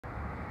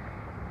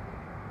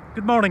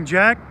Good morning,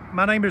 Jack.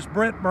 My name is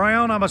Brett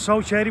Brown. I'm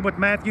associated with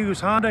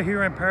Matthews Honda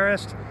here in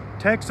Paris,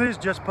 Texas.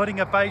 Just putting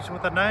a face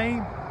with a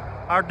name.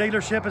 Our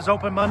dealership is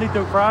open Monday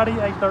through Friday,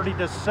 8:30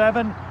 to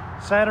 7,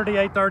 Saturday,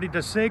 8:30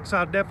 to 6.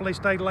 I'll definitely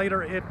stay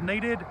later if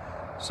needed.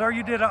 Sir,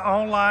 you did an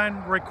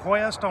online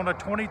request on a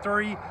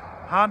 23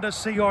 Honda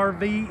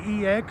CR-V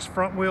EX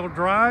front-wheel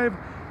drive.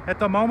 At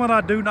the moment, I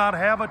do not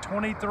have a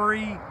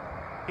 23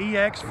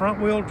 EX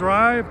front-wheel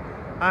drive.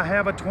 I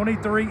have a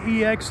 23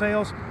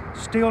 EXL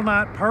Steel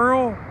Knight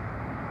Pearl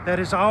that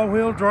is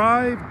all-wheel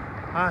drive.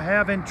 I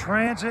have in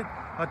transit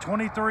a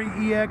 23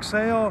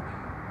 EXL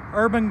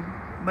Urban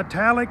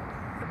Metallic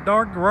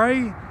Dark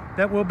Gray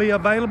that will be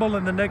available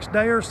in the next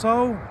day or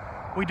so.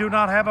 We do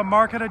not have a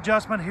market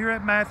adjustment here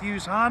at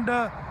Matthews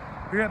Honda.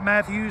 Here at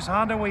Matthews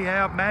Honda, we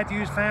have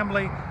Matthews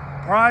family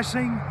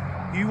pricing.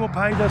 You will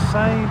pay the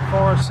same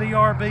for a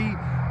CR-V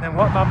than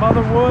what my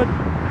mother would.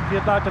 If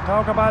you'd like to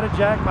talk about it,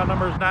 Jack, my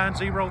number is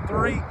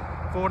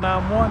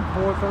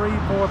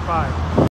 903-491-4345.